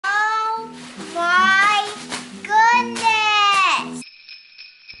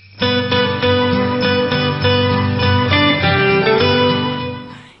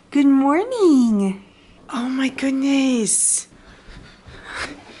goodness.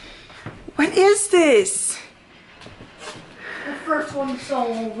 What is this? The first one's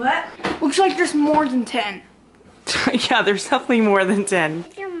so wet. Looks like there's more than 10. Yeah, there's definitely more than 10.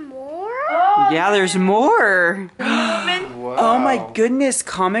 Is there more? Oh, Yeah, there's more. wow. Oh my goodness,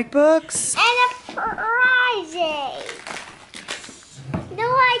 comic books? And a prize. No,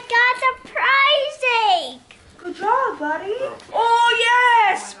 I got a prize. Good job, buddy. Oh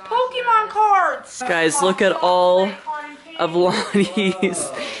yes, Pokemon cards. Guys, look at all of Lonnie's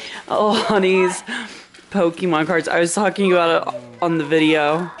Pokemon cards. I was talking about it on the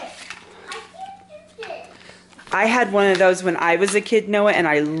video. I had one of those when I was a kid, Noah, and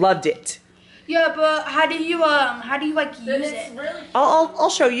I loved it. Yeah, but how do you like use it? I'll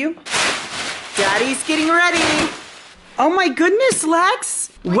show you. Daddy's getting ready. Oh my goodness, Lex.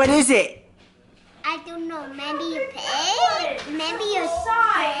 What is it? I don't know. Maybe a pig? Maybe a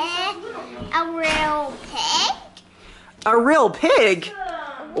pig? A real pig? A real pig?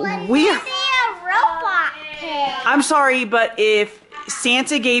 Maybe a robot pig. I'm sorry, but if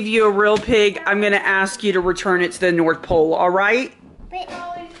Santa gave you a real pig, I'm gonna ask you to return it to the North Pole, all right? But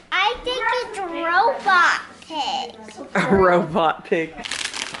I think it's a robot pig. A robot pig.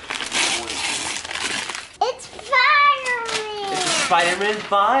 It's Spider-Man. Spider-Man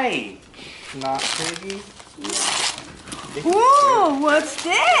bye. Not piggy. Ooh, what's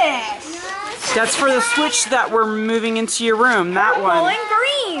this? That's for the switch that we're moving into your room, that Purple one. and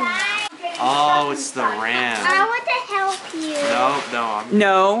green. Oh, it's the ram. I want to help you.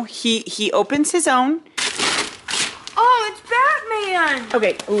 No, he opens his own. Oh, it's Batman.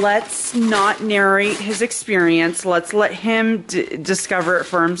 Okay, let's not narrate his experience. Let's let him discover it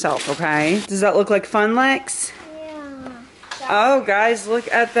for himself, okay? Does that look like fun, Lex? Yeah. Oh, guys,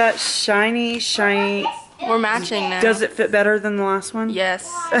 look at that shiny. We're matching now. Does it fit better than the last one? Yes.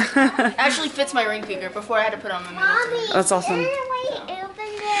 Actually fits my ring finger. Before I had to put on my middle finger. Mommy, That's awesome. is there a way to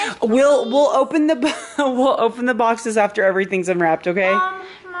open this? We'll open the boxes after everything's unwrapped, okay? Mom,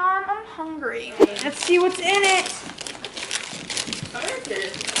 I'm hungry. Let's see what's in it.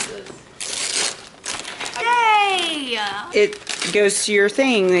 Yay! It goes to your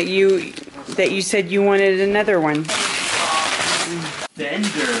thing that you said you wanted another one.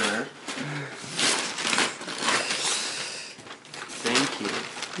 Bender. Thank you.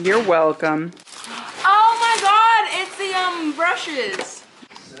 You're welcome. Oh my god, it's the brushes.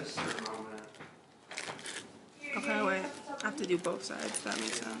 Okay, wait. I have to do both sides. That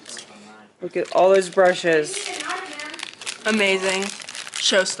makes sense. Look at all those brushes. Amazing.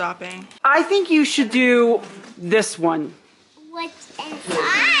 Show stopping. I think you should do this one. What's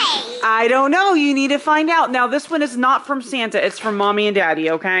inside? I don't know. You need to find out. Now, this one is not from Santa. It's from Mommy and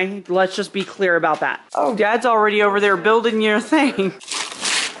Daddy, okay? Let's just be clear about that. Oh, Dad's already over there building your thing.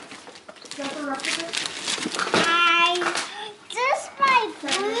 Just my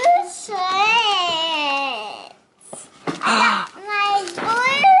blue shirts. My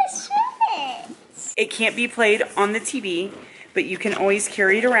blue shirts. It can't be played on the TV, but you can always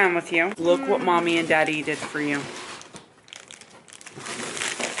carry it around with you. Look what Mommy and Daddy did for you.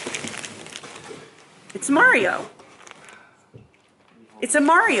 It's Mario. It's a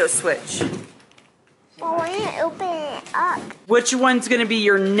Mario Switch. Well, when you open it up. Which one's going to be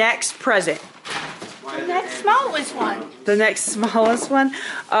your next present? The next smallest one. The next smallest one?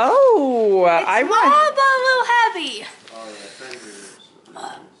 Oh, I Small but a little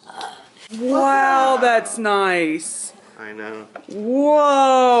heavy. Wow, that's nice. I know.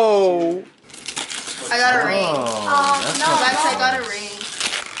 Whoa. I got a ring. I got a ring.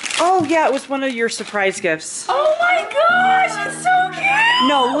 Oh, yeah, it was one of your surprise gifts. Oh my gosh, it's so cute.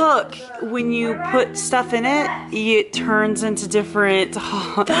 No, look, when you put stuff in it, it turns into different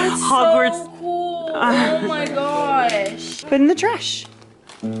Hogwarts. So cool. Oh my gosh. Put in the trash.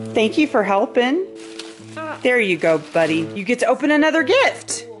 Thank you for helping. There you go, buddy. You get to open another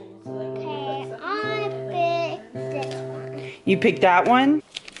gift. Okay, I picked this one. You picked that one?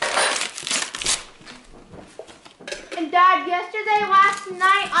 And Dad, last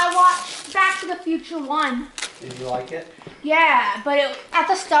night I watched Back to the Future 1. Did you like it? Yeah, but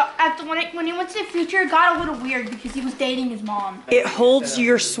when he went to the future, it got a little weird because he was dating his mom. It holds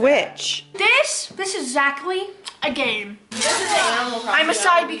your Switch. This is exactly a game. I'm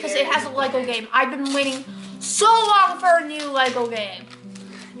aside because it has a Lego game. I've been waiting so long for a new Lego game.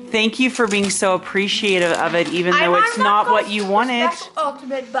 Thank you for being so appreciative of it, even though it's not what you wanted.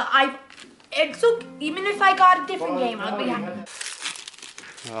 Ultimate, but even if I got a different game, I'd be happy.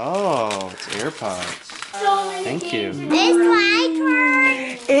 Oh, it's AirPods. Thank you. It's my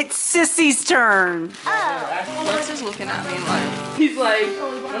turn. It's Sissy's turn. Lex is looking at me like he's like,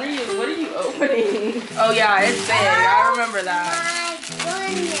 what are you opening? Oh yeah, it's big. I remember that. My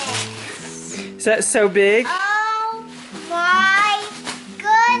goodness. Is that so big? Oh my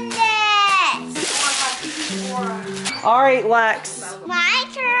goodness. All right, Lex. My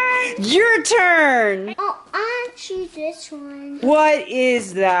turn. Your turn. Oh, I'll choose this one. What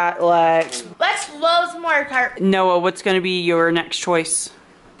is that, Lex? Lex loves Mario Kart. Noah, what's going to be your next choice?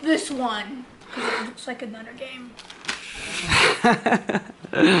 This one. 'Cause it looks like another game. I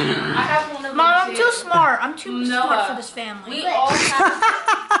have one of Mom, I'm too smart. I'm too smart for this family. We all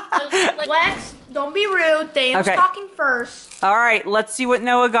have. Lex, don't be rude. Dane's Okay. talking first. All right, let's see what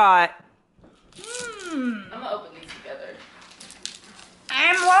Noah got. I'm gonna open these together.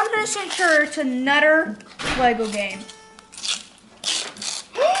 I'm 100% sure it's another Lego game.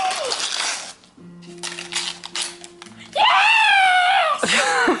 Yes!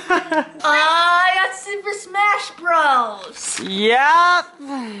 I got Super Smash Bros. Yep.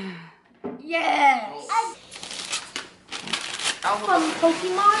 Yes. From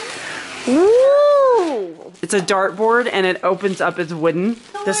Pokemon. Woo! It's a dartboard and it opens up as wooden.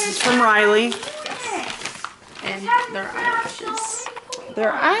 This is from Riley. And their eyelashes.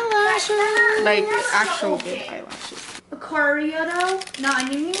 Their eyelashes. Like actual big eyelashes. Carioto. No, I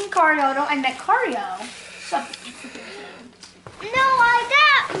didn't mean Carioto. I meant Cario. No, I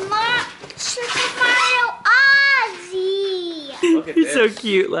got my Super Mario Ozzy. Look at He's this. so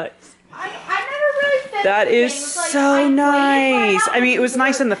cute, Lex. I never really fit That the is thing. It was like, so I waited nice. for I mean, it was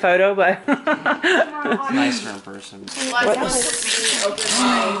nice in the photo, but. It's nicer in person. What? Open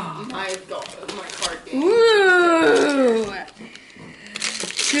my card game. Ooh.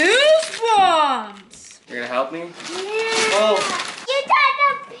 Goosebumps. You're gonna help me? Oh. You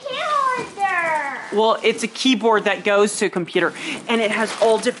got the builder. Well, it's a keyboard that goes to a computer, and it has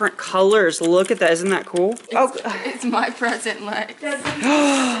all different colors. Look at that. Isn't that cool? Oh, It's my present, Lex.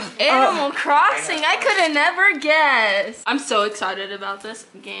 Animal Crossing. I could have never guessed. I'm so excited about this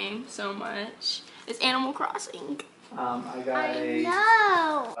game so much. It's Animal Crossing. I got a.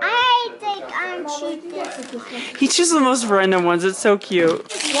 No. I think I'm choosing. he chooses the most random ones. It's so cute.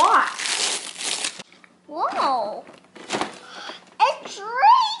 What? Whoa. It's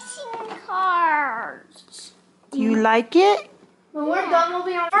racing cars. Do you like it? When we're done, we'll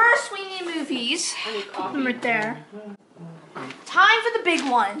be on first. We need movies. Put them right there. Time for the big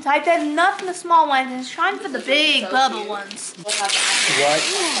ones. I did enough in the small ones. It's time for the big bubble ones.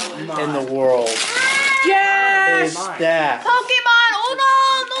 What in the world Yes! is that? Pokemon! Oh no!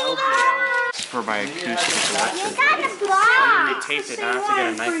 It's for my acoustic You collection. got the I box. taped it. Now I have to get a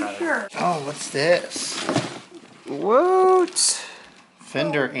knife out of it. Oh, what's this? Woot!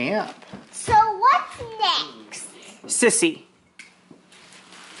 Fender amp. So what's next? Sissy.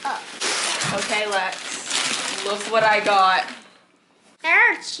 Okay, Lex. Look what I got.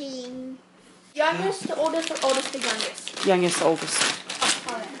 Archie. Youngest to oldest or oldest to youngest? Youngest to oldest.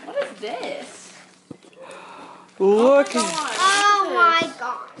 What is this? Look. Oh my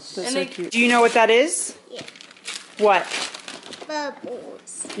gosh. That's so cute. Do you know what that is? Yeah. What?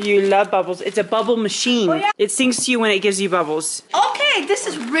 Bubbles. You love bubbles. It's a bubble machine. Oh, yeah. It sings to you when it gives you bubbles. Okay, this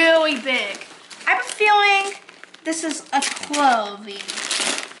is really big. I have a feeling this is a clothing.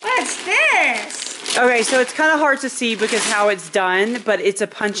 What's this? Okay, so it's kind of hard to see because how it's done, but it's a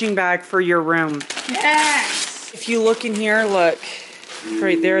punching bag for your room. Yes. If you look in here, look.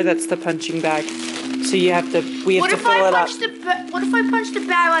 Right there, that's the punching bag. So we have to What if fill I it up. punch what if I punch the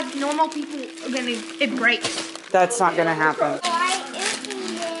bag like normal people? Then it breaks. That's not gonna happen. Why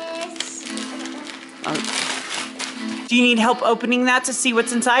open this? Do you need help opening that to see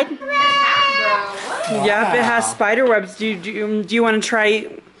what's inside? Yep, it has spider webs. Do you want to try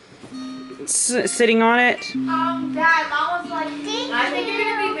sitting on it? Dad, Mom was like, I think you're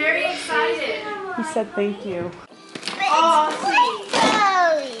gonna be very excited. He said thank you. Oh,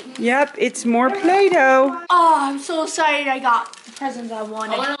 Yep, it's more Play-Doh. oh, I'm so excited! I got the presents I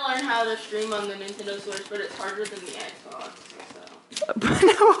wanted. I want to learn how to stream on the Nintendo Switch, but it's harder than the Xbox. So.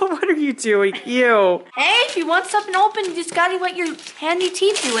 What are you doing? Ew. Hey, if you want something open, you just gotta let your handy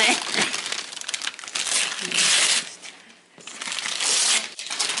teeth do it.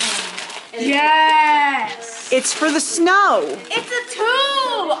 Yes! It's for the snow. It's a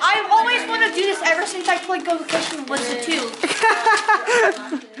tube! I've always wanted to do this ever since I played Go Location with the tube.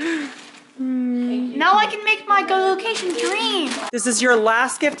 Now I can make my Go Location dream. This is your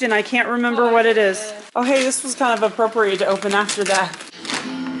last gift and I can't remember what it is. Oh, hey, this was kind of appropriate to open after that.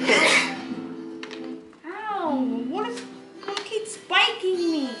 Ow, what keeps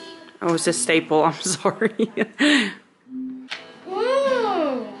spiking me? Oh, it's a staple. I'm sorry. Ooh.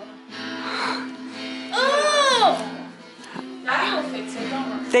 Daddy will fix it, don't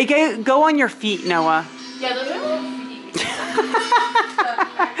worry. They go on your feet, Noah. Yeah, those are little feet.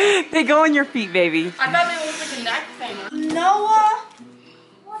 They go on your feet, baby. I thought they looked like a neck thing. Noah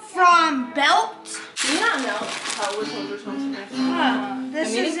from Belt. Do you not know how which ones are supposed to be? This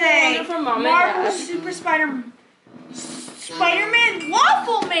I mean, is it's the one from Mom and Marvel Dad. Super Spider-Man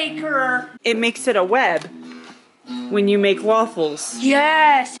waffle maker. It makes it a web when you make waffles.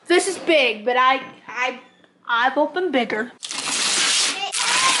 Yes. This is big, but I've opened bigger.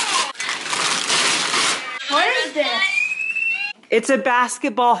 What is this? It's a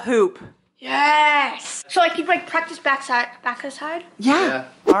basketball hoop. Yes. So I can like practice back side. Yeah.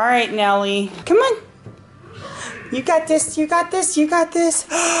 All right, Nellie. Come on. You got this. You got this. You got this.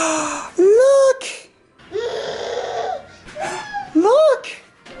 Look. Look.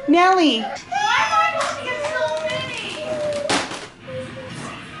 Nellie. Why am I supposed to get so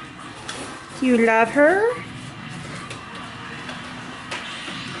many? You love her?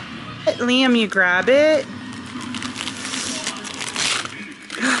 Liam, you grab it.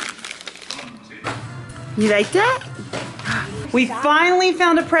 You like that? We finally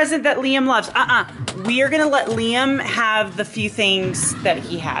found a present that Liam loves. We are gonna let Liam have the few things that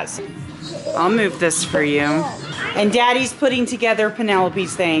he has. I'll move this for you. And Daddy's putting together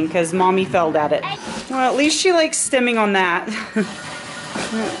Penelope's thing because Mommy failed at it. Well, at least she likes stimming on that.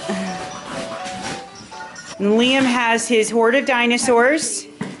 And Liam has his horde of dinosaurs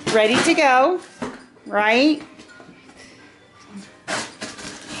ready to go, right?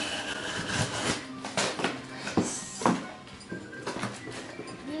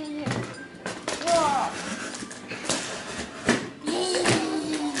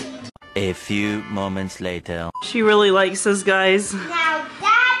 A few moments later. She really likes us, guys. Now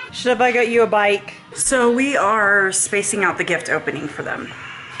that Should have I got you a bike? So we are spacing out the gift opening for them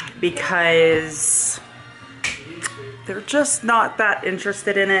because they're just not that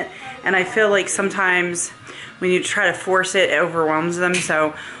interested in it. And I feel like sometimes when you try to force it, it overwhelms them.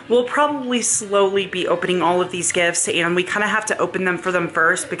 So we'll probably slowly be opening all of these gifts, and we kind of have to open them for them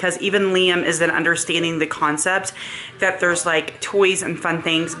first because even Liam isn't understanding the concept that there's like toys and fun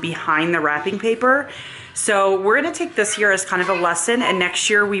things behind the wrapping paper. So we're gonna take this year as kind of a lesson, and next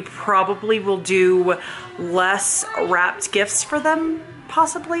year we probably will do less wrapped gifts for them.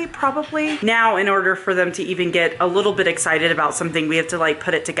 Possibly, probably. Now, in order for them to even get a little bit excited about something, we have to like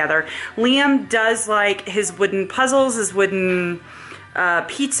put it together. Liam does like his wooden puzzles, his wooden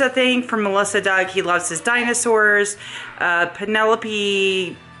pizza thing from Melissa Doug. He loves his dinosaurs.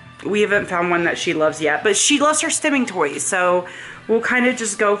 Penelope, we haven't found one that she loves yet, but she loves her stimming toys. So we'll kind of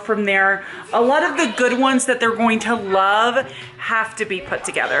just go from there. A lot of the good ones that they're going to love have to be put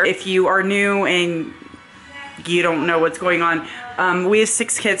together. If you are new and you don't know what's going on, we have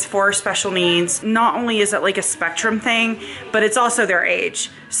 6 kids, 4 special needs. Not only is it like a spectrum thing, but it's also their age.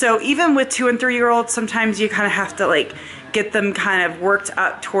 So even with 2 and 3 year olds, sometimes you kind of have to like get them kind of worked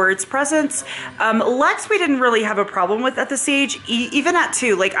up towards presents. Lex we didn't really have a problem with at this age, even at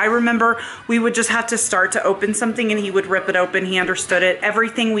 2. Like I remember we would just have to start to open something and he would rip it open, he understood it.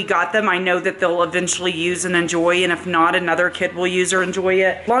 Everything we got them, I know that they'll eventually use and enjoy, and if not, another kid will use or enjoy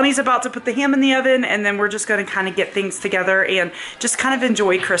it. Lonnie's about to put the ham in the oven, and then we're just gonna kind of get things together and just kind of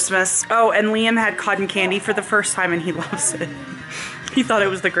enjoy Christmas. Oh, and Liam had cotton candy for the first time and he loves it. He thought it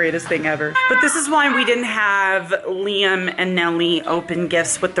was the greatest thing ever. But this is why we didn't have Liam and Nellie open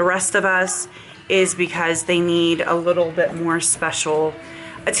gifts with the rest of us, is because they need a little bit more special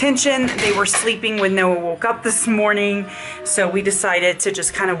attention. They were sleeping when Noah woke up this morning, so we decided to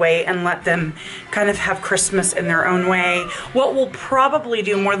just kind of wait and let them kind of have Christmas in their own way. What we'll probably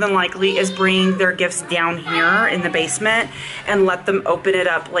do more than likely is bring their gifts down here in the basement and let them open it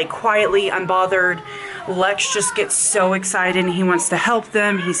up like quietly, unbothered. Lex just gets so excited and he wants to help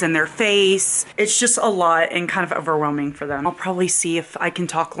them. He's in their face. It's just a lot and kind of overwhelming for them. I'll probably see if I can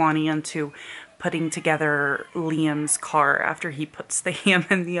talk Lonnie into putting together Liam's car after he puts the ham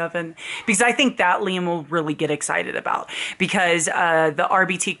in the oven, because I think that Liam will really get excited about, because the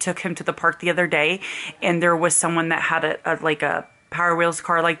RBT took him to the park the other day and there was someone that had a Power Wheels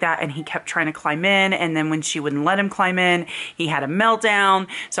car like that, and he kept trying to climb in, and then when she wouldn't let him climb in, he had a meltdown.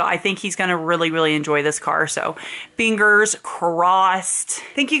 So I think he's gonna really enjoy this car. So fingers crossed.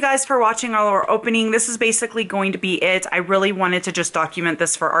 Thank you guys for watching our opening. This is basically going to be it. I really wanted to just document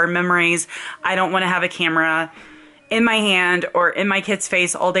this for our memories. I don't want to have a camera in my hand or in my kid's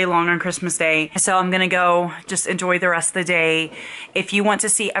face all day long on Christmas Day. So I'm gonna go just enjoy the rest of the day. If you want to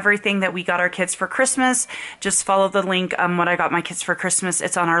see everything that we got our kids for Christmas, just follow the link what I got my kids for Christmas.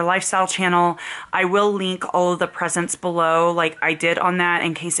 It's on our lifestyle channel. I will link all of the presents below like I did on that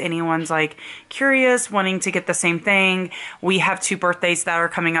in case anyone's like curious, wanting to get the same thing. We have 2 birthdays that are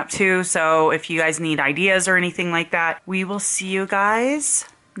coming up too, so if you guys need ideas or anything like that, we will see you guys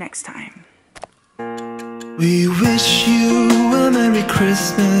next time. We wish you a Merry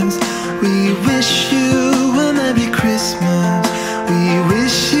Christmas. We wish you a Merry Christmas. We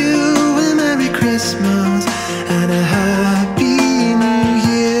wish you a Merry Christmas and a